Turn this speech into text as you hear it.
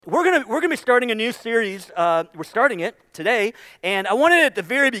we're gonna be starting a new series. We're starting it today, and I wanted at the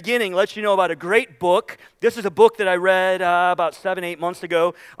very beginning let you know about a great book. This is a book that I read about 7-8 months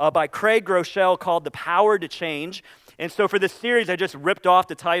ago by Craig Groeschel called "The Power to Change." And so for this series, I just ripped off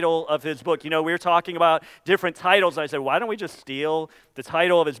the title of his book. You know, we were talking about different titles. I said, why don't we just steal the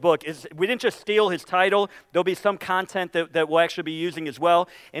title of his book? We didn't just steal his title. There'll be some content that we'll actually be using as well.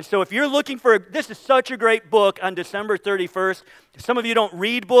 And so if you're looking for, this is such a great book on December 31st. Some of you don't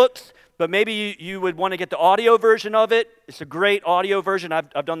read books, but maybe you would want to get the audio version of it. It's a great audio version.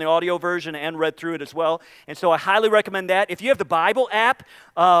 I've done the audio version and read through it as well. And so I highly recommend that. If you have the Bible app,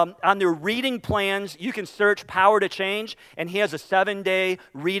 on their reading plans, you can search Power to Change, and he has a 7-day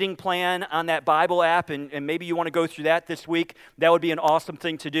reading plan on that Bible app, and maybe you want to go through that this week. That would be an awesome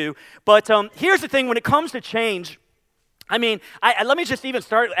thing to do. But here's the thing, when it comes to change, I mean, let me just even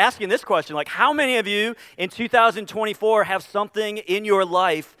start asking this question. Like, how many of you in 2024 have something in your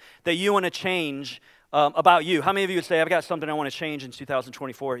life that you want to change about you? How many of you would say, I've got something I want to change in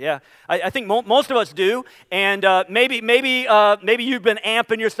 2024? Yeah, I think most of us do. And maybe you've been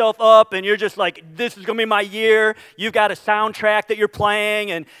amping yourself up, and you're just like, this is going to be my year. You've got a soundtrack that you're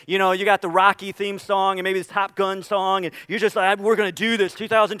playing, and you got the Rocky theme song, and maybe the Top Gun song, and you're just like, we're going to do this,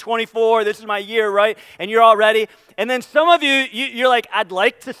 2024, this is my year, right? And you're all ready. And then some of you're like, I'd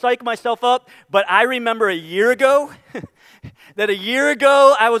like to psych myself up, but I remember a year ago, that a year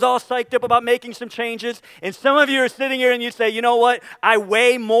ago I was all psyched up about making some changes, and some of you are sitting here and you say, you know what, I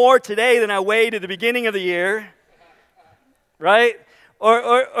weigh more today than I weighed at the beginning of the year, right?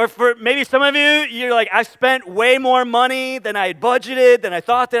 Or for maybe some of you, you're like, I spent way more money than I had budgeted, than I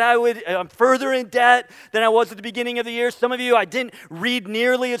thought that I would. I'm further in debt than I was at the beginning of the year. Some of you, I didn't read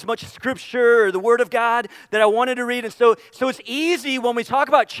nearly as much Scripture or the Word of God that I wanted to read. And so it's easy when we talk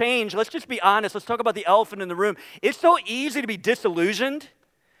about change, let's just be honest, let's talk about the elephant in the room. It's so easy to be disillusioned,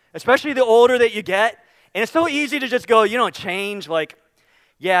 especially the older that you get. And it's so easy to just go, change, like,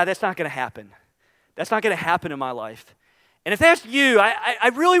 yeah, that's not going to happen. That's not going to happen in my life. And if that's you, I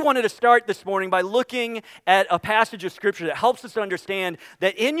really wanted to start this morning by looking at a passage of Scripture that helps us understand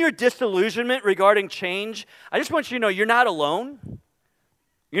that in your disillusionment regarding change, I just want you to know you're not alone.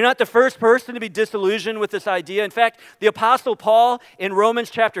 You're not the first person to be disillusioned with this idea. In fact, the Apostle Paul in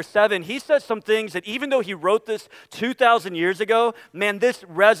Romans chapter 7, he says some things that even though he wrote this 2,000 years ago, man, this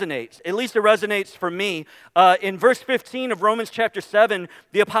resonates. At least it resonates for me. In verse 15 of Romans chapter 7,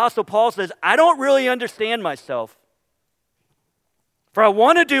 the Apostle Paul says, I don't really understand myself. For I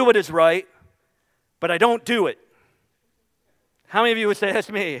want to do what is right, but I don't do it. How many of you would say that's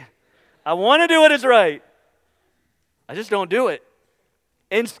me? I want to do what is right. I just don't do it.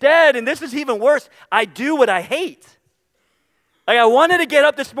 Instead, and this is even worse, I do what I hate. Like, I wanted to get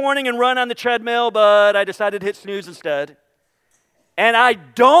up this morning and run on the treadmill, but I decided to hit snooze instead. And I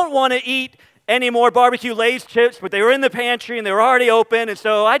don't want to eat any more barbecue Lay's chips, but they were in the pantry and they were already open, and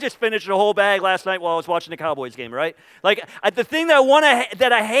so I just finished a whole bag last night while I was watching the Cowboys game, right? Like, the thing that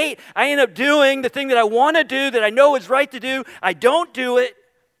I hate, I end up doing. The thing that I want to do, that I know is right to do, I don't do it.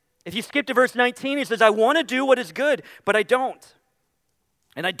 If you skip to verse 19, he says, I want to do what is good, but I don't.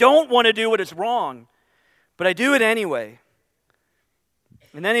 And I don't want to do what is wrong, but I do it anyway.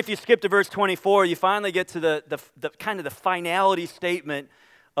 And then if you skip to verse 24, you finally get to the kind of the finality statement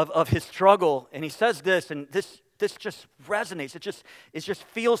of his struggle, and he says this, and this just resonates. It just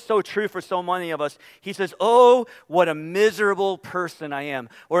feels so true for so many of us. He says, oh, what a miserable person I am.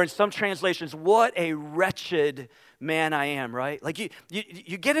 Or in some translations, what a wretched man I am, right? Like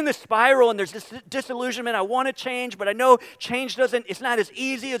you get in this spiral, and there's this disillusionment. I want to change, but I know change it's not as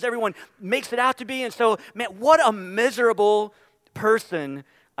easy as everyone makes it out to be. And so, man, what a miserable person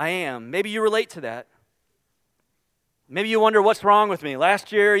I am. Maybe you relate to that. Maybe you wonder what's wrong with me.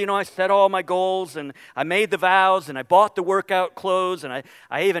 Last year, I set all my goals, and I made the vows, and I bought the workout clothes, and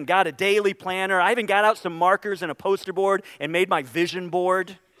I even got a daily planner. I even got out some markers and a poster board and made my vision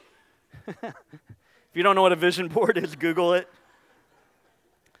board. If you don't know what a vision board is, Google it.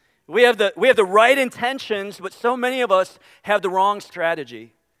 We have the right intentions, but so many of us have the wrong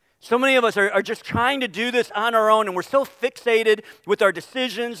strategy. So many of us are just trying to do this on our own, and we're so fixated with our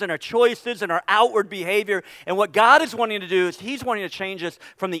decisions and our choices and our outward behavior. And what God is wanting to do is He's wanting to change us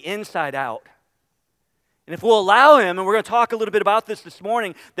from the inside out. And if we'll allow Him, and we're going to talk a little bit about this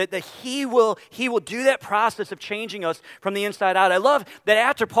morning, that He will do that process of changing us from the inside out. I love that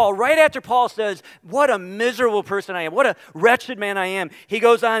right after Paul says, what a miserable person I am, what a wretched man I am, he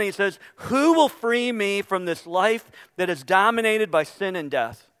goes on and he says, who will free me from this life that is dominated by sin and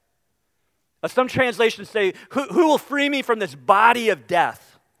death? Some translations say, who will free me from this body of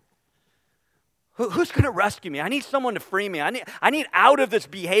death? Who's going to rescue me? I need someone to free me. I need out of this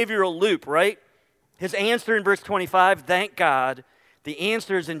behavioral loop, right? His answer in verse 25, thank God, the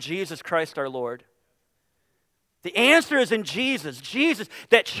answer is in Jesus Christ our Lord. The answer is in Jesus. Jesus,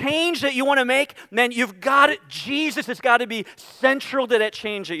 that change that you want to make, man, you've got it. Jesus has got to be central to that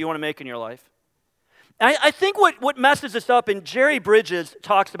change that you want to make in your life. I think what messes us up, and Jerry Bridges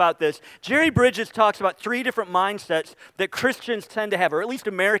talks about this. Jerry Bridges talks about 3 different mindsets that Christians tend to have, or at least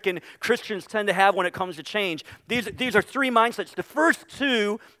American Christians tend to have when it comes to change. These are 3 mindsets. The first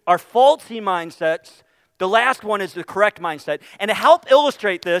 2 are faulty mindsets. The last one is the correct mindset. And to help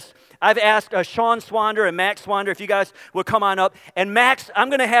illustrate this, I've asked Sean Swander and Max Swander if you guys would come on up. And Max, I'm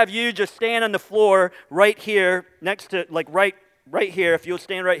going to have you just stand on the floor right here, next to, like right here, if you'll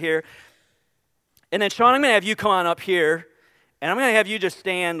stand right here. And then Sean, I'm going to have you come on up here, and I'm going to have you just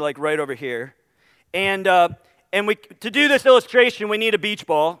stand like right over here. And to do this illustration, we need a beach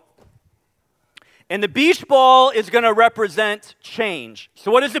ball. And the beach ball is going to represent change.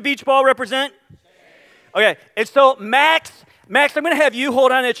 So what does the beach ball represent? Okay, and so Max, I'm going to have you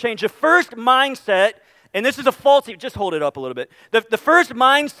hold on to change. The first mindset, and this is a faulty, just hold it up a little bit. The first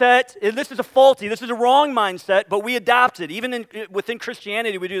mindset, and this is a faulty, this is a wrong mindset, but we adopt it. Even within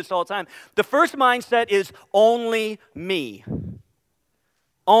Christianity, we do this all the time. The first mindset is only me.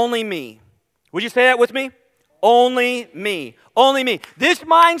 Only me. Would you say that with me? Only me. Only me. This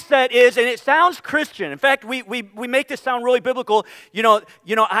mindset is, and it sounds Christian. In fact, we make this sound really biblical.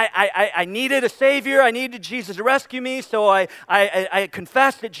 I needed a Savior. I needed Jesus to rescue me. So I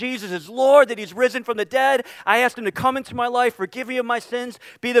confessed that Jesus is Lord, that He's risen from the dead. I asked Him to come into my life, forgive me of my sins,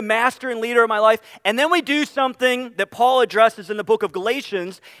 be the master and leader of my life. And then we do something that Paul addresses in the book of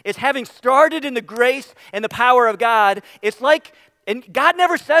Galatians, is having started in the grace and the power of God, it's like, and God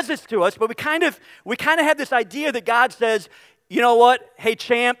never says this to us, but we kind of have this idea that God says, you know what, hey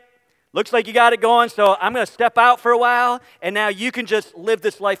champ, looks like you got it going, so I'm going to step out for a while, and now you can just live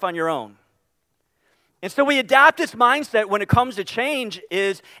this life on your own. And so we adopt this mindset when it comes to change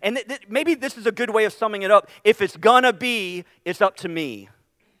is, and maybe this is a good way of summing it up, if it's going to be, it's up to me.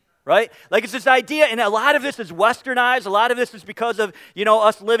 Right? Like it's this idea, and a lot of this is westernized. A lot of this is because of,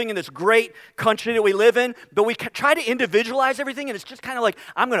 us living in this great country that we live in. But we try to individualize everything, and it's just kind of like,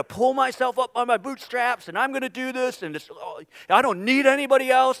 I'm going to pull myself up on my bootstraps, and I'm going to do this, and I don't need anybody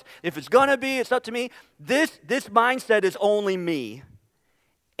else. If it's going to be, it's up to me. This mindset is only me.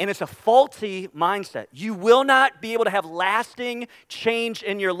 And it's a faulty mindset. You will not be able to have lasting change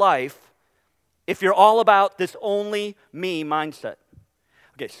in your life if you're all about this only me mindset.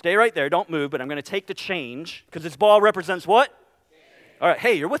 Okay, stay right there. Don't move, but I'm going to take the change because this ball represents what? Change. All right,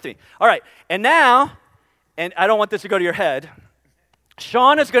 hey, you're with me. All right, and now, and I don't want this to go to your head,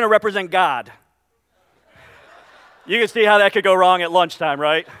 Sean is going to represent God. You can see how that could go wrong at lunchtime,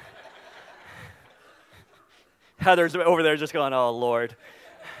 right? Heather's over there just going, oh, Lord.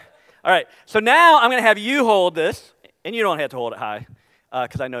 All right, so now I'm going to have you hold this, and you don't have to hold it high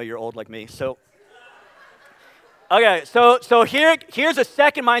because I know you're old like me, so... Okay, so here's a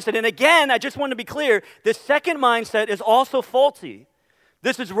second mindset. And again, I just want to be clear, this second mindset is also faulty.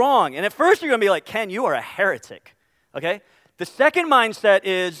 This is wrong. And at first you're going to be like, Ken, you are a heretic. Okay? The second mindset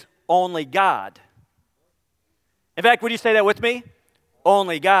is only God. In fact, would you say that with me?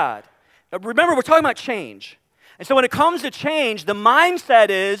 Only God. Now, remember, we're talking about change. And so when it comes to change, the mindset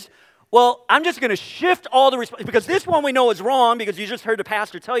is, well, I'm just going to shift all the responsibility, because this one we know is wrong, because you just heard the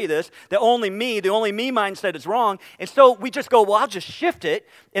pastor tell you this, the only me mindset is wrong. And so we just go, well, I'll just shift it,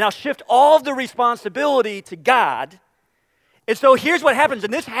 and I'll shift all of the responsibility to God. And so here's what happens,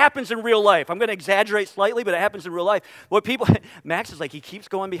 and this happens in real life. I'm going to exaggerate slightly, but it happens in real life. Max is like, he keeps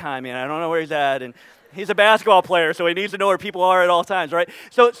going behind me, and I don't know where he's at, and he's a basketball player, so he needs to know where people are at all times, right?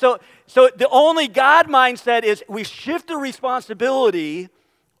 So the only God mindset is we shift the responsibility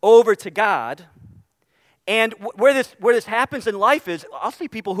over to God. And where this happens in life is, I'll see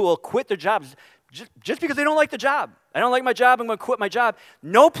people who will quit their jobs just because they don't like the job. I don't like my job, I'm going to quit my job.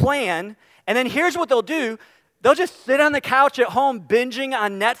 No plan. And then here's what they'll do. They'll just sit on the couch at home binging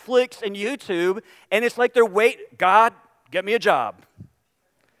on Netflix and YouTube, and it's like God, get me a job.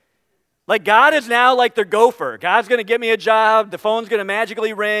 Like God is now like their gopher. God's going to get me a job. The phone's going to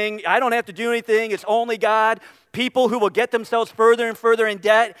magically ring. I don't have to do anything. It's only God. People who will get themselves further and further in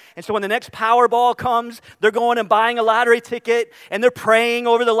debt. And so when the next Powerball comes, they're going and buying a lottery ticket, and they're praying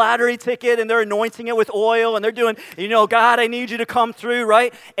over the lottery ticket, and they're anointing it with oil, and they're doing, God, I need you to come through,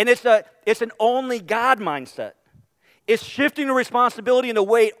 right? And it's an only God mindset. It's shifting the responsibility and the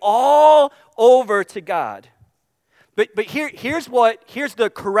weight all over to God. But here's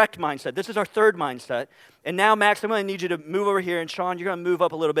the correct mindset. This is our third mindset. And now, Max, I'm going to need you to move over here, and Sean, you're going to move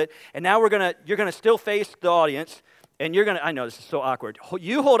up a little bit. And now you're going to still face the audience, and you're going to, I know this is so awkward.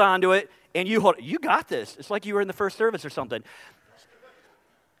 You hold on to it, and you got this. It's like you were in the first service or something.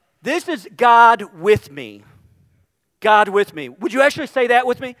 This is God with me. God with me. Would you actually say that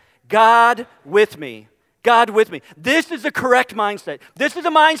with me? God with me. God with me. This is the correct mindset. This is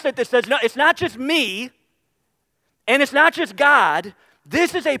a mindset that says, no, it's not just me, and it's not just God.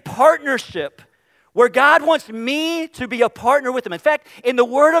 This is a partnership where God wants me to be a partner with him. In fact, in the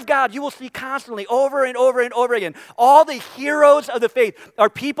Word of God, you will see constantly, over and over and over again, all the heroes of the faith are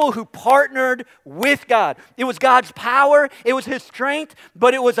people who partnered with God. It was God's power, it was his strength,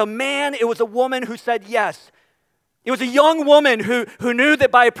 but it was a man, it was a woman who said yes. It was a young woman who knew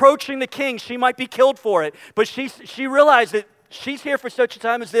that by approaching the king, she might be killed for it. But she realized that she's here for such a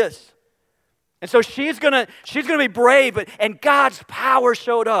time as this. And so she's gonna be brave, and God's power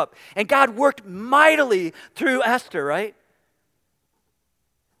showed up. And God worked mightily through Esther, right?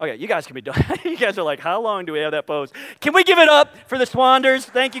 Okay, you guys can be done. You guys are like, how long do we have that pose? Can we give it up for the Swanders?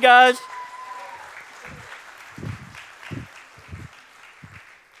 Thank you, guys.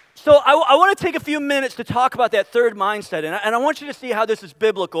 So I want to take a few minutes to talk about that third mindset, and I want you to see how this is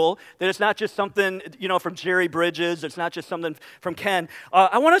biblical, that it's not just something, from Jerry Bridges, it's not just something from Ken.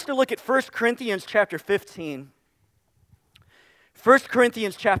 I want us to look at 1 Corinthians chapter 15. 1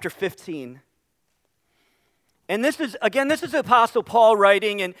 Corinthians chapter 15. And this is the Apostle Paul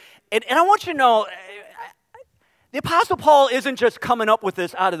writing, and I want you to know, the Apostle Paul isn't just coming up with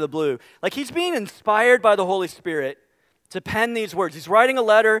this out of the blue. Like, he's being inspired by the Holy Spirit to pen these words. He's writing a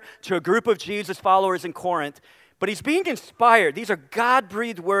letter to a group of Jesus followers in Corinth, but he's being inspired. These are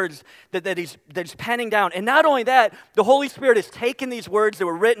God-breathed words that he's penning down. And not only that, the Holy Spirit has taken these words that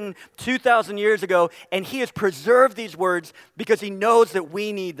were written 2,000 years ago, and he has preserved these words because he knows that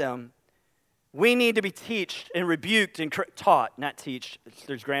we need them. We need to be taught and rebuked and taught, not teach.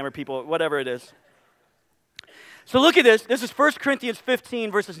 There's grammar people, whatever it is. So look at this. This is 1 Corinthians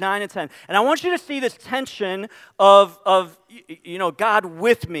 15, verses 9 and 10. And I want you to see this tension of God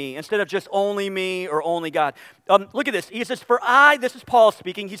with me instead of just only me or only God. Look at this. He says, this is Paul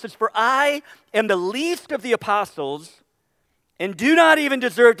speaking. He says, for I am the least of the apostles and do not even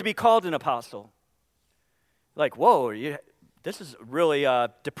deserve to be called an apostle. Like, whoa, this is really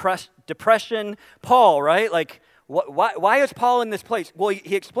depression Paul, right? Like, why is Paul in this place? Well,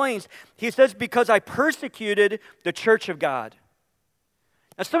 he explains. He says, because I persecuted the church of God.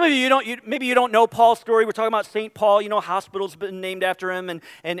 Now, some of you maybe you don't know Paul's story. We're talking about St. Paul. Hospitals have been named after him,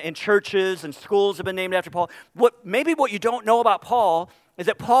 and churches and schools have been named after Paul. What you don't know about Paul is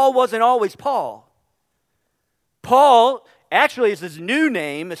that Paul wasn't always Paul. Paul actually is his new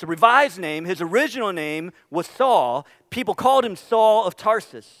name. It's a revised name. His original name was Saul. People called him Saul of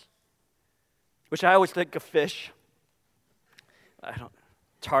Tarsus, which I always think of fish.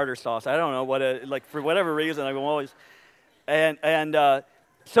 Tartar sauce. I don't know for whatever reason I'm always,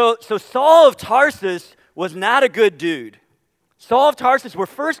 so Saul of Tarsus was not a good dude. Saul of Tarsus, we're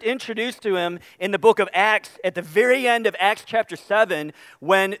first introduced to him in the book of Acts at the very end of Acts chapter 7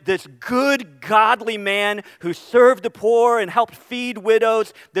 when this good, godly man who served the poor and helped feed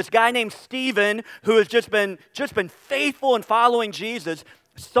widows, this guy named Stephen who has just been faithful in following Jesus.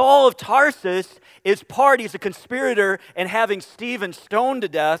 Saul of Tarsus he's a conspirator in having Stephen stoned to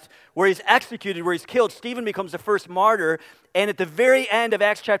death, where he's executed, where he's killed. Stephen becomes the first martyr. And at the very end of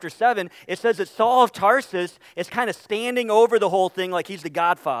Acts chapter 7, it says that Saul of Tarsus is kind of standing over the whole thing like he's the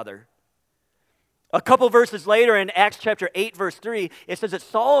godfather. A couple verses later in Acts chapter 8, verse 3, it says that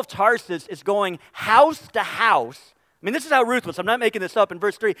Saul of Tarsus is going house to house. I mean, this is how ruthless. I'm not making this up. In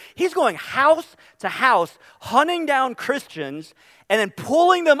verse 3, he's going house to house, hunting down Christians and then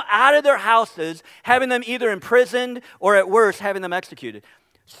pulling them out of their houses, having them either imprisoned or at worst, having them executed.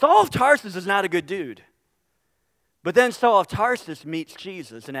 Saul of Tarsus is not a good dude. But then Saul of Tarsus meets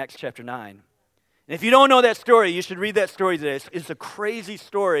Jesus in Acts chapter 9. And if you don't know that story, you should read that story today. It's a crazy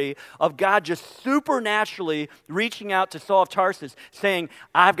story of God just supernaturally reaching out to Saul of Tarsus saying,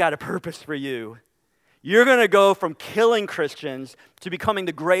 I've got a purpose for you. You're going to go from killing Christians to becoming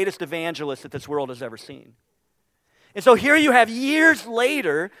the greatest evangelist that this world has ever seen. And so here you have years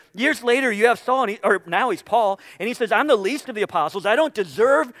later you have Saul, or now he's Paul, and he says, I'm the least of the apostles. I don't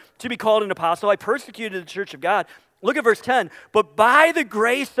deserve to be called an apostle. I persecuted the church of God. Look at verse 10. But by the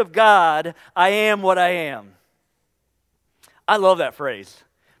grace of God, I am what I am. I love that phrase.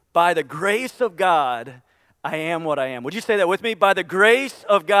 By the grace of God, I am what I am. Would you say that with me? By the grace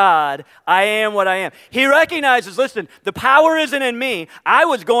of God, I am what I am. He recognizes, listen, the power isn't in me. I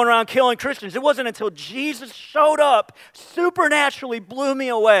was going around killing Christians. It wasn't until Jesus showed up, supernaturally blew me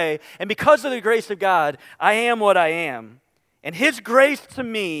away. And because of the grace of God, I am what I am. And his grace to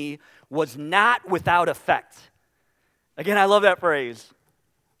me was not without effect. Again, I love that phrase.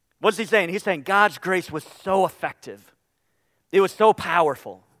 What's he saying? He's saying God's grace was so effective. It was so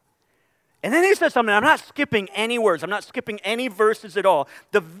powerful. And then he says something, I'm not skipping any words. I'm not skipping any verses at all.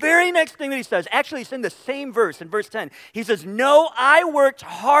 The very next thing that he says, actually it's in the same verse, in verse 10. He says, no, I worked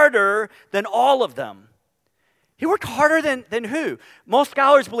harder than all of them. He worked harder than who? Most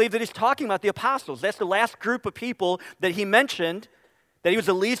scholars believe that he's talking about the apostles. That's the last group of people that he mentioned, that he was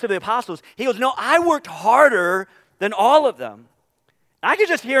the least of the apostles. He goes, no, I worked harder than all of them. I can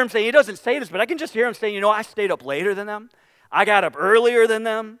just hear him saying, he doesn't say this, but I can just hear him saying, I stayed up later than them. I got up earlier than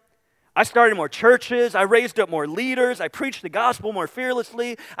them. I started more churches. I raised up more leaders. I preached the gospel more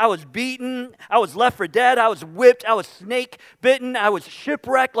fearlessly. I was beaten. I was left for dead. I was whipped. I was snake bitten. I was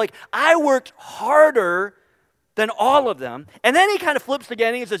shipwrecked. I worked harder than all of them. And then he kind of flips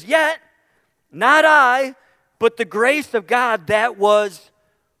again and he says, yet, not I, but the grace of God that was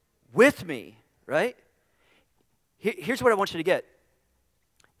with me, right? Here's what I want you to get.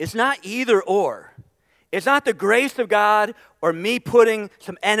 It's not either or. It's not the grace of God or me putting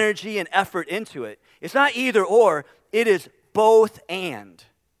some energy and effort into it. It's not either or. It is both and.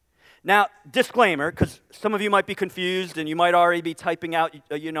 Now, disclaimer, because some of you might be confused and you might already be typing out,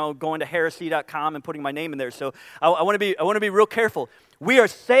 going to heresy.com and putting my name in there. So I want to be real careful. We are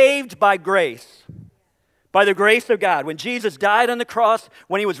saved by grace. By the grace of God. When Jesus died on the cross,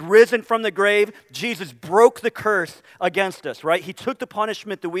 when he was risen from the grave, Jesus broke the curse against us, right? He took the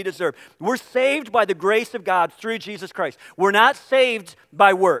punishment that we deserve. We're saved by the grace of God through Jesus Christ. We're not saved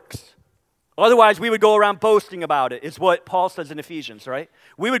by works. Otherwise, we would go around boasting about it, is what Paul says in Ephesians, right?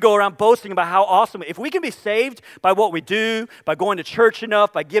 We would go around boasting about how awesome. If we can be saved by what we do, by going to church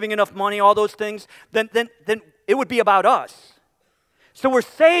enough, by giving enough money, all those things, then it would be about us. So we're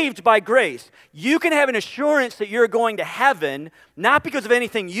saved by grace. You can have an assurance that you're going to heaven, not because of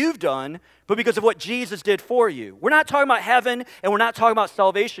anything you've done, but because of what Jesus did for you. We're not talking about heaven, and we're not talking about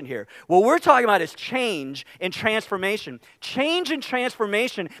salvation here. What we're talking about is change and transformation. Change and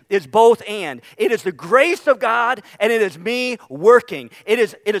transformation is both and. It is the grace of God, and it is me working. It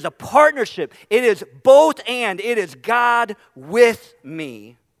is a partnership. It is both and. It is God with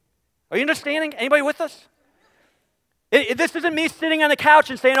me. Are you understanding? Anybody with us? This isn't me sitting on the couch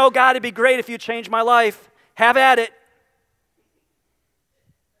and saying, oh, God, it'd be great if you changed my life. Have at it.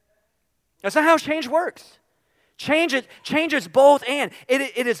 That's not how change works. Change is both and.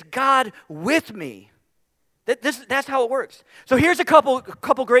 It is God with me. That's how it works. So here's a couple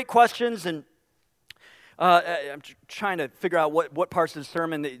great questions, and I'm trying to figure out what parts of the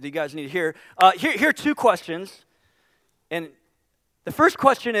sermon that you guys need to hear. Here are two questions. And the first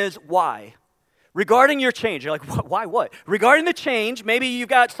question is, why? Regarding your change, you're like, why what? Regarding the change, maybe you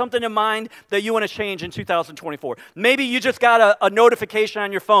got something in mind that you want to change in 2024. Maybe you just got a notification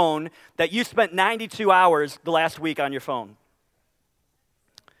on your phone that you spent 92 hours the last week on your phone.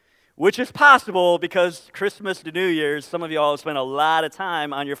 Which is possible because Christmas to New Year's, some of you all spend a lot of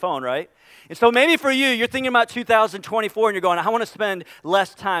time on your phone, right? And so maybe for you're thinking about 2024 and you're going, I want to spend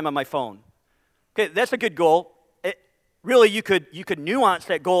less time on my phone. Okay, that's a good goal. Really, you could nuance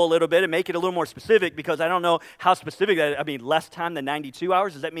that goal a little bit and make it a little more specific, because I don't know how specific that is. I mean, less time than 92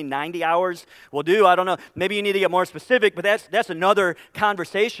 hours? Does that mean 90 hours will do? I don't know. Maybe you need to get more specific, but that's another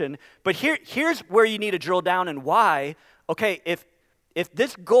conversation. But here's where you need to drill down and why. Okay, if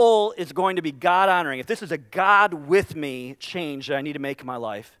this goal is going to be God-honoring, if this is a God with me change that I need to make in my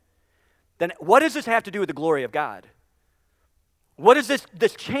life, then what does this have to do with the glory of God? What is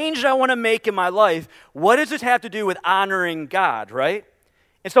this change I want to make in my life, what does this have to do with honoring God, right?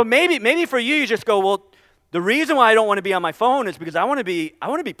 And so maybe for you just go, well, the reason why I don't want to be on my phone is because I want to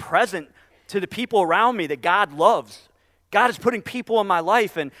be present to the people around me that God loves. God is putting people in my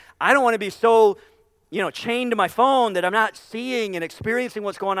life, and I don't want to be so, chained to my phone that I'm not seeing and experiencing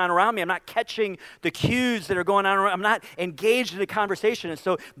what's going on around me. I'm not catching the cues that are going on around. I'm not engaged in the conversation. And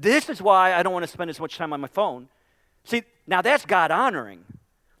so this is why I don't want to spend as much time on my phone. See, now that's God honoring.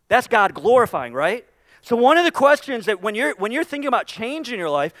 That's God glorifying, right? So one of the questions that when you're thinking about change in your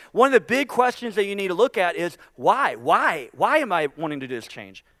life, one of the big questions that you need to look at is why? Why am I wanting to do this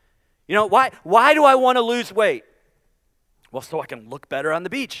change? Why do I want to lose weight? Well, so I can look better on the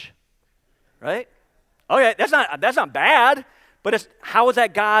beach, right? Okay, that's not bad, But how is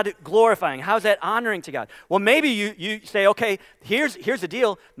that God glorifying? How is that honoring to God? Well, maybe you say, okay, here's the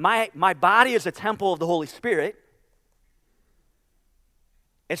deal. My body is a temple of the Holy Spirit.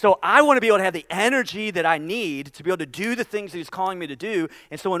 And so I want to be able to have the energy that I need to be able to do the things that he's calling me to do.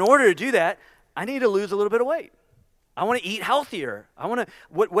 And so in order to do that, I need to lose a little bit of weight. I want to eat healthier. I want to,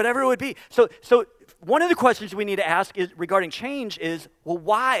 whatever it would be. So one of the questions we need to ask is regarding change is, well,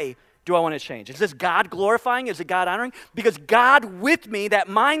 why do I want to change? Is this God glorifying? Is it God honoring? Because God with me, that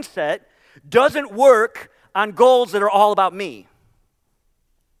mindset, doesn't work on goals that are all about me.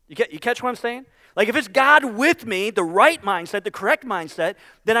 You catch what I'm saying? Like if it's God with me, the right mindset, the correct mindset,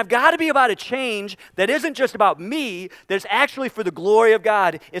 then I've got to be about a change that isn't just about me, that's actually for the glory of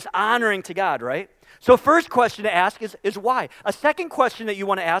God. It's honoring to God, right? So first question to ask is why? A second question that you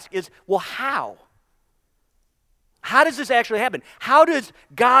want to ask is, well, how? How does this actually happen? How does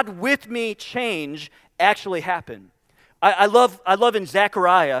God with me change actually happen? I love in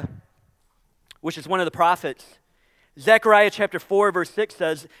Zechariah, which is one of the prophets, Zechariah chapter 4, verse 6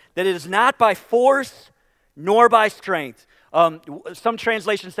 says that it is not by force nor by strength. Some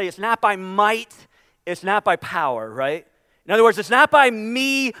translations say it's not by might, it's not by power, right? In other words, it's not by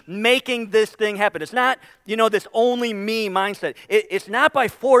me making this thing happen. It's not, this only me mindset. It's not by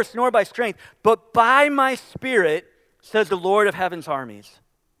force nor by strength, but by my Spirit, says the Lord of heaven's armies.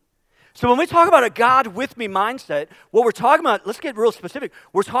 So when we talk about a God with me mindset, what we're talking about, let's get real specific.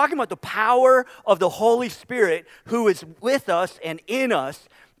 We're talking about the power of the Holy Spirit who is with us and in us,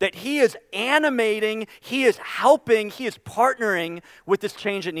 that he is animating, he is helping, he is partnering with this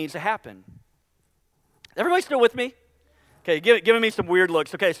change that needs to happen. Everybody still with me? Okay, giving me some weird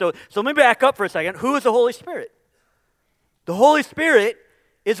looks. Okay, so let me back up for a second. Who is the Holy Spirit? The Holy Spirit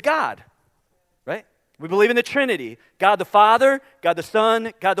is God, right? We believe in the Trinity. God the Father, God the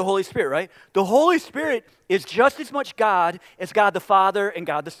Son, God the Holy Spirit, right? The Holy Spirit is just as much God as God the Father and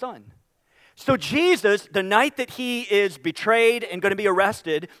God the Son. So Jesus, the night that he is betrayed and going to be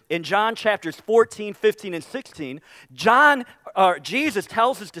arrested, in John chapters 14, 15, and 16, Jesus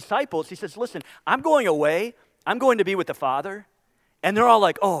tells his disciples, he says, listen, I'm going away. I'm going to be with the Father. And they're all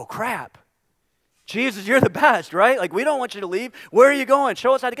like, oh, crap. Jesus, you're the best, right? Like, we don't want you to leave. Where are you going?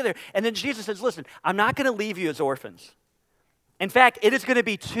 Show us how to get there. And then Jesus says, listen, I'm not going to leave you as orphans. In fact, it is going to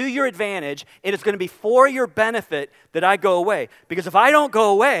be to your advantage. It is going to be for your benefit that I go away. Because if I don't go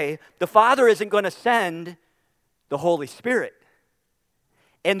away, the Father isn't going to send the Holy Spirit.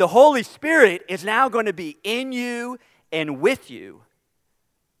 And the Holy Spirit is now going to be in you and with you.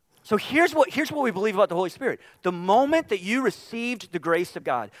 So here's what we believe about the Holy Spirit. The moment that you received the grace of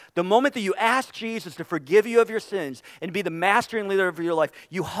God, the moment that you asked Jesus to forgive you of your sins and be the master and leader of your life,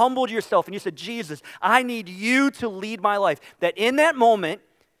 you humbled yourself and you said, Jesus, I need you to lead my life. That in that moment,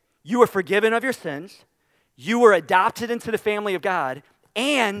 you were forgiven of your sins, you were adopted into the family of God,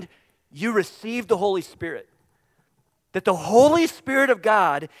 and you received the Holy Spirit. That the Holy Spirit of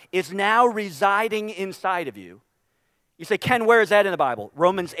God is now residing inside of you. You say, Ken, where is that in the Bible?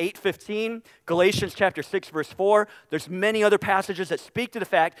 Romans 8:15, Galatians chapter 6, verse 4. There's many other passages that speak to the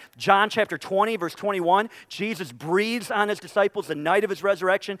fact. John chapter 20, verse 21, Jesus breathes on his disciples the night of his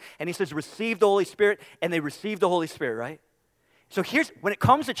resurrection, and he says, receive the Holy Spirit, and they receive the Holy Spirit, right? So when it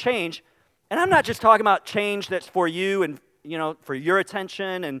comes to change, and I'm not just talking about change that's for you and for your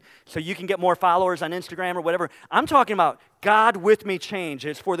attention and so you can get more followers on Instagram or whatever. I'm talking about God with me change.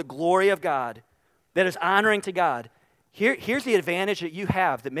 It's for the glory of God, that is honoring to God. Here's the advantage that you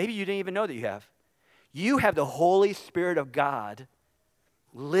have that maybe you didn't even know that you have. You have the Holy Spirit of God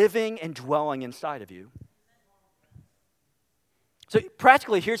living and dwelling inside of you. So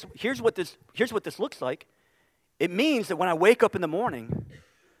practically, here's what this looks like. It means that when I wake up in the morning,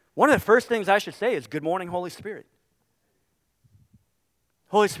 one of the first things I should say is, good morning, Holy Spirit.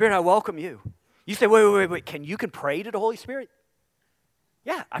 Holy Spirit, I welcome you. You say, wait, you can pray to the Holy Spirit?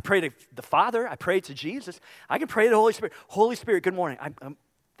 Yeah, I pray to the Father. I pray to Jesus. I can pray to the Holy Spirit. Holy Spirit, good morning.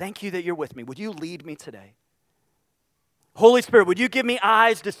 Thank you that you're with me. Would you lead me today? Holy Spirit, would you give me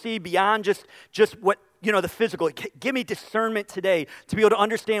eyes to see beyond just what, the physical. Give me discernment today to be able to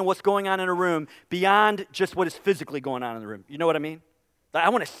understand what's going on in a room beyond just what is physically going on in the room. You know what I mean? I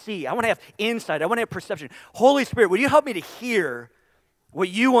want to see. I want to have insight. I want to have perception. Holy Spirit, would you help me to hear what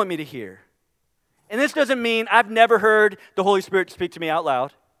you want me to hear? And this doesn't mean I've never heard the Holy Spirit speak to me out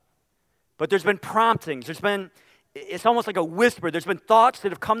loud, but there's been promptings. It's almost like a whisper. There's been thoughts that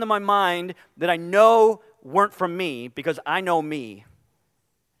have come to my mind that I know weren't from me because I know me.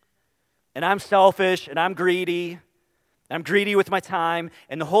 And I'm selfish, and I'm greedy, I'm greedy with my time,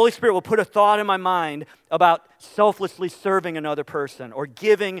 and the Holy Spirit will put a thought in my mind about selflessly serving another person or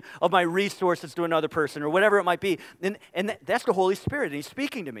giving of my resources to another person or whatever it might be. And that's the Holy Spirit, and He's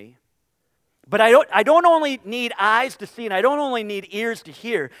speaking to me. But I don't only need eyes to see, and I don't only need ears to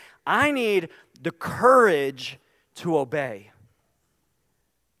hear. I need the courage to obey.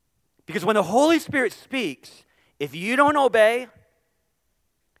 Because when the Holy Spirit speaks, if you don't obey,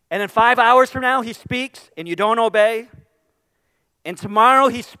 and then 5 hours from now He speaks and you don't obey, and tomorrow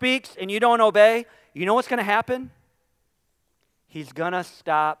He speaks and you don't obey, you know what's going to happen? He's going to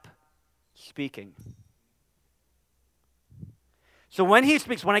stop speaking. So when He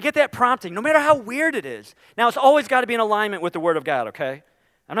speaks, when I get that prompting, no matter how weird it is, now it's always got to be in alignment with the Word of God, okay?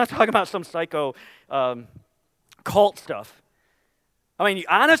 I'm not talking about some psycho cult stuff. I mean,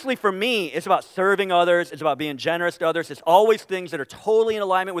 honestly, for me, it's about serving others. It's about being generous to others. It's always things that are totally in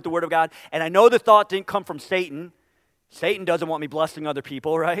alignment with the Word of God. And I know the thought didn't come from Satan. Satan doesn't want me blessing other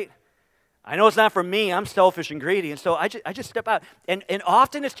people, right? I know it's not for me. I'm selfish and greedy. And so I just step out. And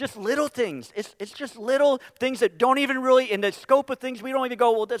often it's just little things. It's just little things that don't even really, in the scope of things, we don't even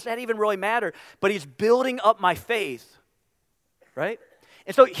go, well, does that even really matter? But He's building up my faith, right?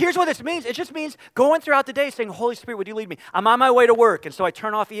 And so here's what this means. It just means going throughout the day saying, Holy Spirit, would you lead me? I'm on my way to work, and so I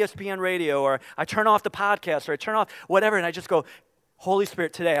turn off ESPN radio, or I turn off the podcast, or I turn off whatever, and I just go, Holy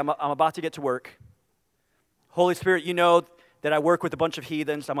Spirit, today I'm about to get to work. Holy Spirit, you know that I work with a bunch of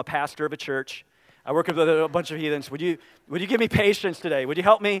heathens. I'm a pastor of a church. I work with a bunch of heathens. Would you give me patience today? Would you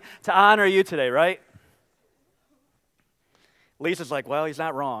help me to honor you today, right? Lisa's like, well, he's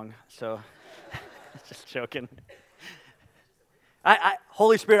not wrong, so just joking.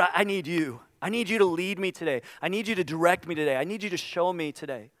 Holy Spirit, I need you. I need you to lead me today. I need you to direct me today. I need you to show me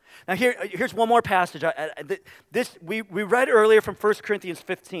today. Now here's one more passage. We read earlier from 1 Corinthians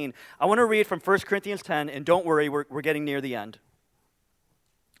 15. I want to read from 1 Corinthians 10, and don't worry, we're getting near the end.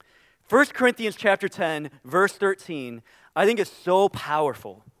 1 Corinthians chapter 10, verse 13, I think is so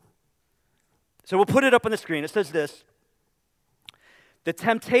powerful. So we'll put it up on the screen. It says this: the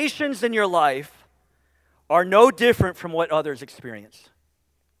temptations in your life are no different from what others experience.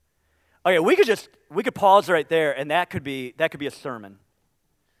 Okay, we could pause right there, and that could be a sermon.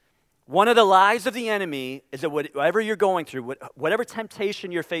 One of the lies of the enemy is that whatever you're going through, whatever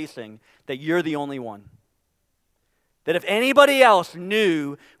temptation you're facing, that you're the only one. That if anybody else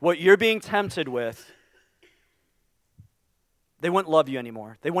knew what you're being tempted with, they wouldn't love you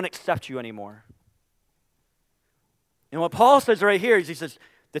anymore. They wouldn't accept you anymore. And what Paul says right here is he says,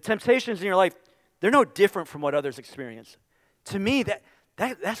 the temptations in your life, they're no different from what others experience. To me,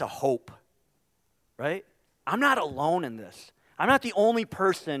 that's a hope, right? I'm not alone in this. I'm not the only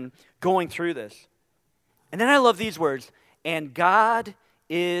person going through this. And then I love these words, and God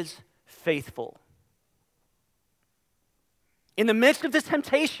is faithful. In the midst of this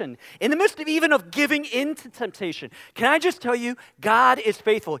temptation, in the midst of even of giving in to temptation, can I just tell you, God is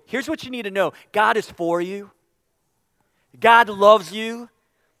faithful. Here's what you need to know. God is for you. God loves you.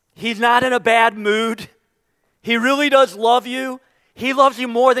 He's not in a bad mood. He really does love you. He loves you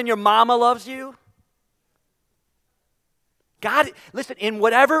more than your mama loves you. God, listen, in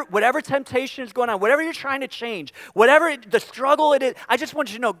whatever temptation is going on, whatever you're trying to change, whatever the struggle it is, I just want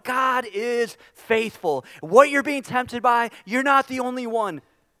you to know God is faithful. What you're being tempted by, you're not the only one.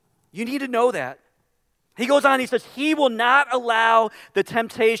 You need to know that. He goes on, he says, He will not allow the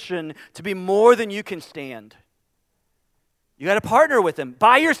temptation to be more than you can stand. You got to partner with Him.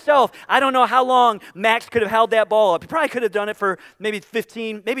 By yourself, I don't know how long Max could have held that ball up. He probably could have done it for maybe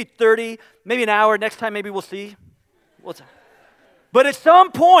 15, maybe 30, maybe an hour. Next time, maybe we'll see. But at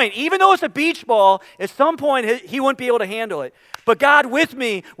some point, even though it's a beach ball, at some point, he wouldn't be able to handle it. But God with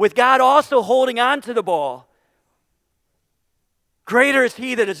me, with God also holding on to the ball, greater is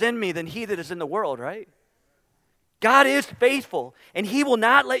He that is in me than he that is in the world, right? God is faithful, and He will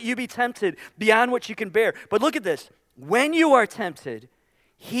not let you be tempted beyond what you can bear. But look at this. When you are tempted,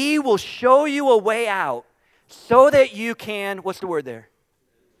 He will show you a way out so that you can, what's the word there?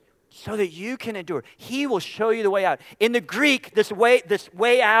 So that you can endure. He will show you the way out. In the Greek, this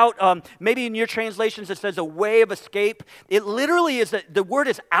way out, maybe in your translations it says a way of escape. It literally is, the word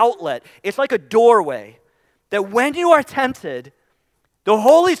is outlet. It's like a doorway. That when you are tempted, the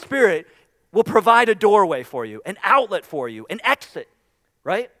Holy Spirit will provide a doorway for you, an outlet for you, an exit,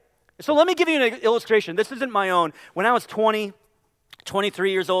 right? So let me give you an illustration. This isn't my own. When I was 20,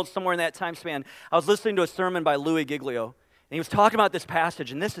 23 years old, somewhere in that time span, I was listening to a sermon by Louis Giglio. And he was talking about this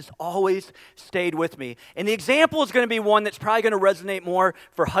passage, and this has always stayed with me. And the example is going to be one that's probably going to resonate more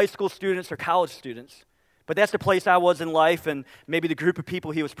for high school students or college students. but that's the place I was in life and maybe the group of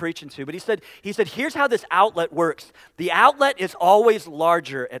people he was preaching to. But he said, here's how this outlet works. The outlet is always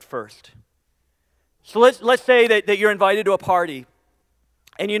larger at first. So let's say that you're invited to a party,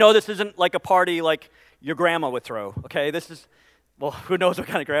 and you know this isn't like a party like your grandma would throw, okay? This is, well, who knows what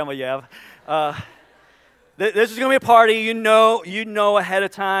kind of grandma you have. This is going to be a party, you know ahead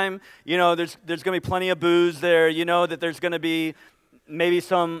of time. You know, there's going to be plenty of booze there. You know that there's going to be maybe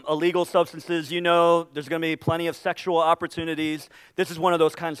some illegal substances. You know there's going to be plenty of sexual opportunities. This is one of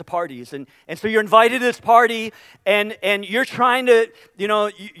those kinds of parties. And so you're invited to this party, and you're trying to,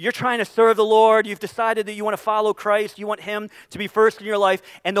 you're trying to serve the Lord. You've decided that you want to follow Christ. You want Him to be first in your life.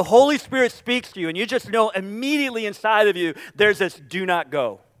 And the Holy Spirit speaks to you, and you just know immediately inside of you, there's this do not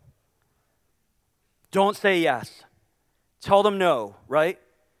go. Don't say yes. Tell them no, right?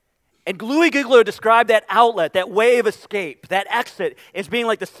 And Louis Giglio described that outlet, that way of escape, that exit, as being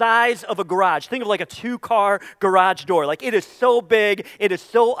like the size of a garage. Think of like a 2-car garage door. Like it is so big, it is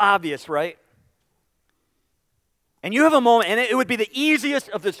so obvious, right? And you have a moment, and it would be the easiest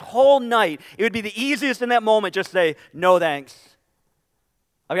of this whole night. It would be the easiest in that moment, just say, no thanks.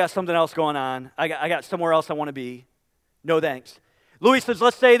 I've got something else going on. I got somewhere else I want to be. No thanks. Louis says,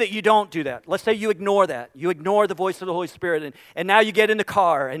 let's say that you don't do that. Let's say you ignore that. You ignore the voice of the Holy Spirit, and now you get in the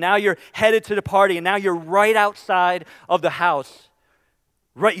car, and now you're headed to the party, and now you're right outside of the house.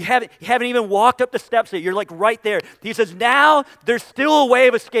 Right, you haven't even walked up the steps yet. You're like right there. He says, now there's still a way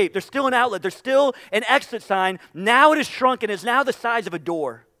of escape. There's still an outlet. There's still an exit sign. Now it is shrunken. It's now the size of a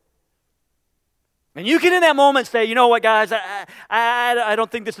door. And you can in that moment say, you know what, guys, I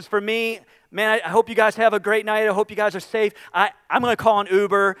don't think this is for me. Man, I hope you guys have a great night. I hope you guys are safe. I'm going to call an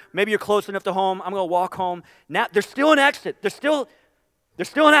Uber. Maybe you're close enough to home. I'm going to walk home. Now, there's still an exit. There's still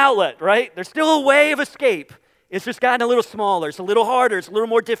an outlet, right? There's still a way of escape. It's just gotten a little smaller. It's a little harder. It's a little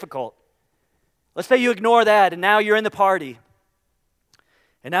more difficult. Let's say you ignore that, and now you're in the party.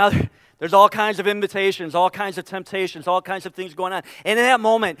 And now there's all kinds of invitations, all kinds of temptations, all kinds of things going on. And in that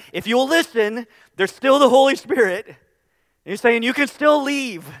moment, if you'll listen, there's still the Holy Spirit. And He's saying you can still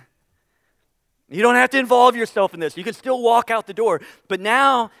leave. You don't have to involve yourself in this. You can still walk out the door. But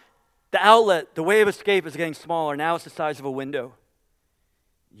now the outlet, the way of escape is getting smaller. Now it's the size of a window.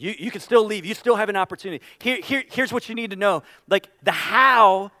 You can still leave. You still have an opportunity. Here's what you need to know. Like the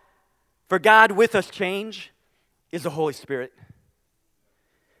how for God with us change is the Holy Spirit.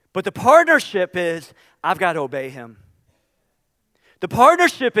 But the partnership is I've got to obey Him. The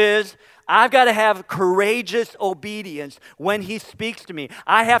partnership is I've got to have courageous obedience when He speaks to me.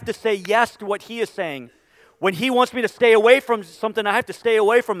 I have to say yes to what He is saying. When He wants me to stay away from something, I have to stay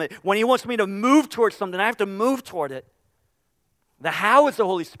away from it. When He wants me to move towards something, I have to move toward it. The how is the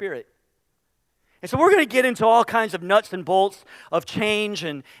Holy Spirit. And so we're going to get into all kinds of nuts and bolts of change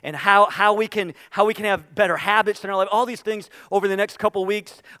and how we can have better habits in our life, all these things over the next couple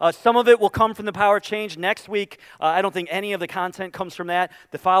weeks. Some of it will come from the power of change. Next week, I don't think any of the content comes from that.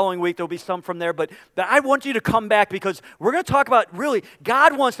 The following week, there'll be some from there. But I want you to come back because we're going to talk about really,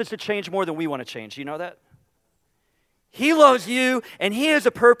 God wants us to change more than we want to change. You know that? He loves you, and He has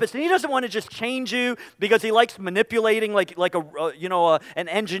a purpose, and He doesn't want to just change you because He likes manipulating like an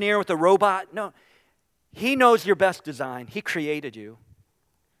engineer with a robot. No. He knows your best design. He created you.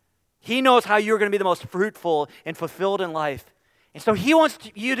 He knows how you're going to be the most fruitful and fulfilled in life. And so He wants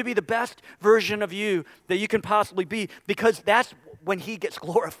you to be the best version of you that you can possibly be because that's when He gets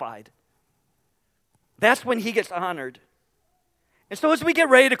glorified. That's when He gets honored. And so as we get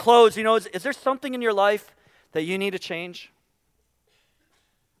ready to close, is there something in your life that you need to change?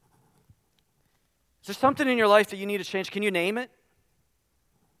 Is there something in your life that you need to change? Can you name it?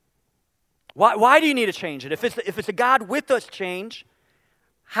 Why do you need to change it? If it's a God with us change,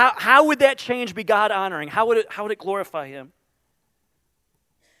 how would that change be God honoring? How would it glorify Him?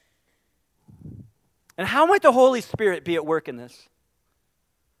 And how might the Holy Spirit be at work in this?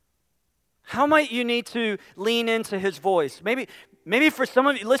 How might you need to lean into His voice? Maybe for some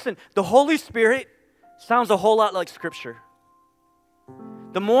of you, listen, the Holy Spirit sounds a whole lot like Scripture.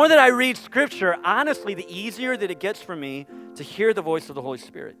 The more that I read Scripture, honestly, the easier that it gets for me to hear the voice of the Holy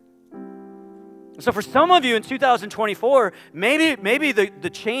Spirit. So for some of you in 2024, maybe the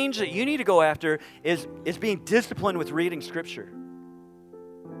change that you need to go after is being disciplined with reading Scripture.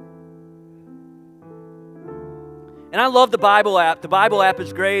 And I love the Bible app. The Bible app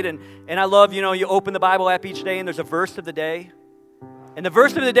is great, and I love, you open the Bible app each day and there's a verse of the day. And the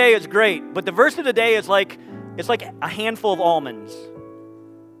verse of the day is great, but the verse of the day is like a handful of almonds.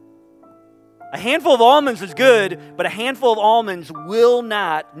 A handful of almonds is good, but a handful of almonds will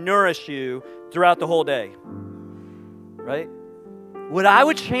not nourish you throughout the whole day, right? What I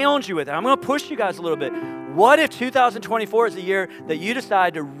would challenge you with, and I'm going to push you guys a little bit, What if 2024 is the year that you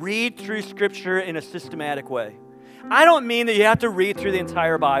decide to read through Scripture in a systematic way? I don't mean that you have to read through the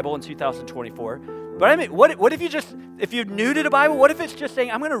entire Bible in 2024, but I mean, what if you're new to the Bible, what if it's just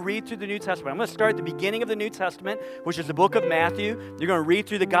saying, I'm going to read through the New Testament. I'm going to start at the beginning of the New Testament, which is the book of Matthew. You're going to read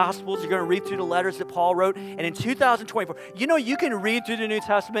through the Gospels. You're going to read through the letters that Paul wrote. And in 2024, you can read through the New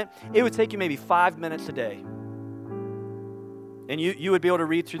Testament. It would take you maybe 5 minutes a day. And you would be able to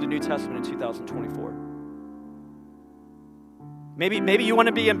read through the New Testament in 2024. Maybe you want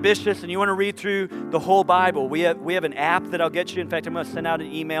to be ambitious and you want to read through the whole Bible. We have an app that I'll get you. In fact, I'm going to send out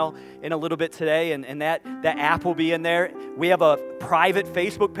an email in a little bit today, and that app will be in there. We have a private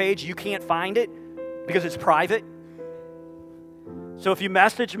Facebook page. You can't find it because it's private. So if you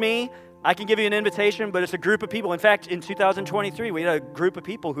message me, I can give you an invitation, but it's a group of people. In fact, in 2023, we had a group of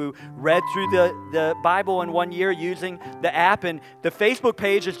people who read through the Bible in 1 year using the app. And the Facebook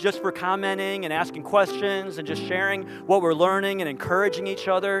page is just for commenting and asking questions and just sharing what we're learning and encouraging each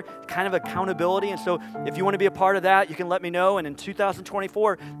other, kind of accountability. And so if you want to be a part of that, you can let me know. And in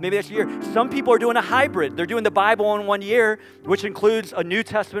 2024, maybe this year, some people are doing a hybrid. They're doing the Bible in 1 year, which includes a New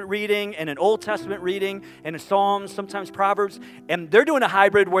Testament reading and an Old Testament reading and a Psalms, sometimes Proverbs. And they're doing a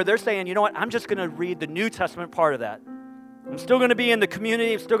hybrid where they're saying, you know what, I'm just going to read the New Testament part of that. I'm still going to be in the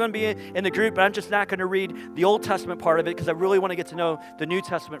community, I'm still going to be in the group, but I'm just not going to read the Old Testament part of it because I really want to get to know the New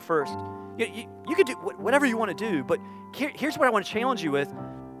Testament first. You could do whatever you want to do, but here's what I want to challenge you with. If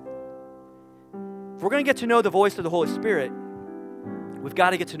we're going to get to know the voice of the Holy Spirit, we've got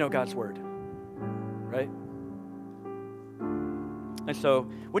to get to know God's Word, right? And so,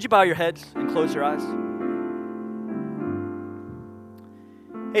 would you bow your heads and close your eyes?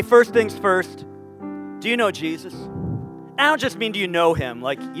 Hey, first things first, do you know Jesus? I don't just mean do you know him,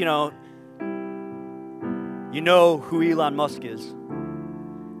 like, you know who Elon Musk is.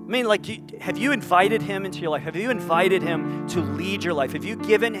 I mean, like, have you invited him into your life? Have you invited him to lead your life? Have you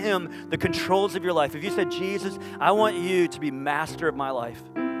given him the controls of your life? Have you said, Jesus, I want you to be master of my life?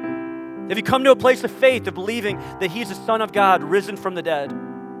 Have you come to a place of faith, of believing that he's the Son of God, risen from the dead?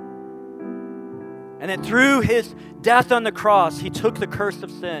 And that through his death on the cross, he took the curse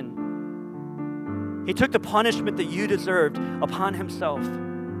of sin. He took the punishment that you deserved upon himself.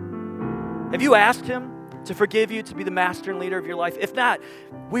 Have you asked him to forgive you, to be the master and leader of your life? If not,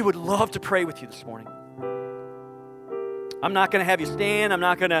 we would love to pray with you this morning. I'm not going to have you stand. I'm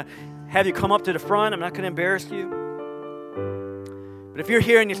not going to have you come up to the front. I'm not going to embarrass you. But if you're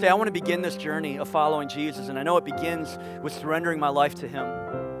here and you say, I want to begin this journey of following Jesus, and I know it begins with surrendering my life to him.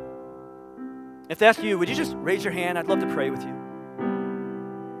 If that's you, would you just raise your hand? I'd love to pray with you.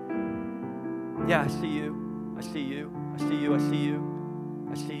 Yeah, I see you. I see you. I see you. I see you.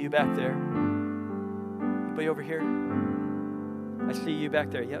 I see you back there. Anybody over here? I see you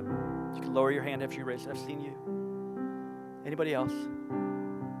back there. Yep. You can lower your hand after you raise it. I've seen you. Anybody else?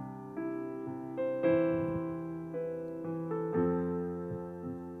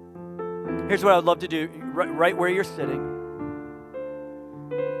 Here's what I would love to do, right where you're sitting.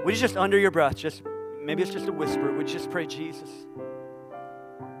 Would you just, under your breath, maybe it's just a whisper, would you just pray, Jesus,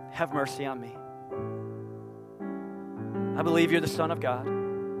 have mercy on me. I believe you're the Son of God.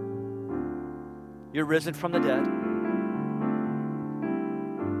 You're risen from the dead.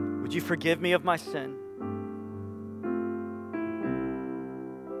 Would you forgive me of my sin?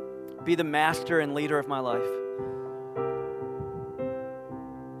 Be the master and leader of my life.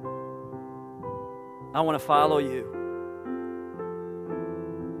 I want to follow you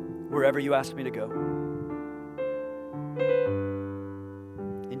wherever you ask me to go.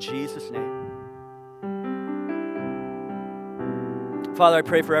 In Jesus' name. Father, I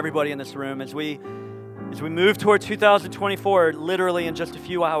pray for everybody in this room as we move toward 2024, literally in just a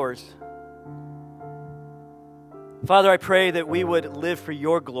few hours. Father, I pray that we would live for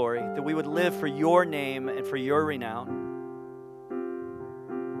your glory, that we would live for your name and for your renown.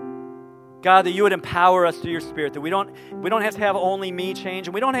 God, that you would empower us through your Spirit, that we don't have to have only me change,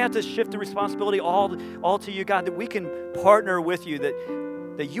 and we don't have to shift the responsibility all to you, God, that we can partner with you,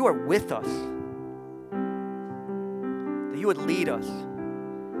 that you are with us, that you would lead us,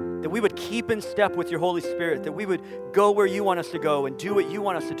 that we would keep in step with your Holy Spirit, that we would go where you want us to go and do what you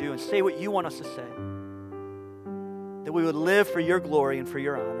want us to do and say what you want us to say, that we would live for your glory and for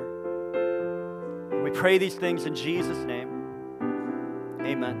your honor. And we pray these things in Jesus' name.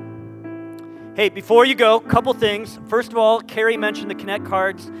 Amen. Hey, before you go, a couple things. First of all, Carrie mentioned the Connect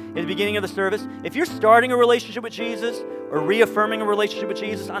cards at the beginning of the service. If you're starting a relationship with Jesus or reaffirming a relationship with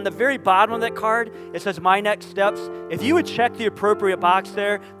Jesus, on the very bottom of that card, it says My Next Steps. If you would check the appropriate box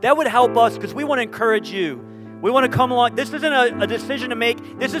there, that would help us because we want to encourage you. We want to come along. This isn't a decision to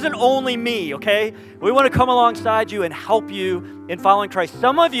make. This isn't only me, okay? We want to come alongside you and help you in following Christ.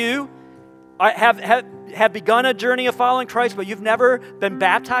 Some of you have begun a journey of following Christ, but you've never been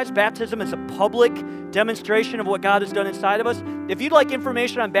baptized. Baptism is a public demonstration of what God has done inside of us. If you'd like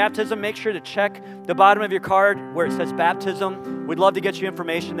information on baptism, make sure to check the bottom of your card where it says baptism. We'd love to get you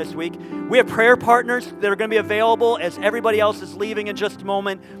information this week. We have prayer partners that are going to be available as everybody else is leaving in just a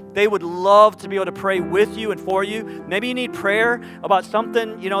moment. They would love to be able to pray with you and for you. Maybe you need prayer about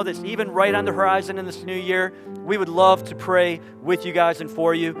something, that's even right on the horizon in this new year. We would love to pray with you guys and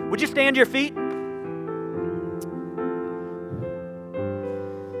for you. Would you stand to your feet?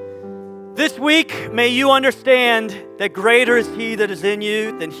 This week, may you understand that greater is He that is in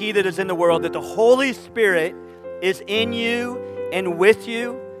you than he that is in the world, that the Holy Spirit is in you and with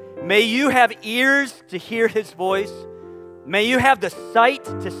you. May you have ears to hear His voice. May you have the sight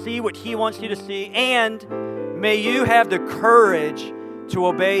to see what He wants you to see. And may you have the courage to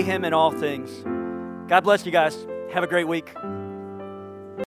obey Him in all things. God bless you guys. Have a great week.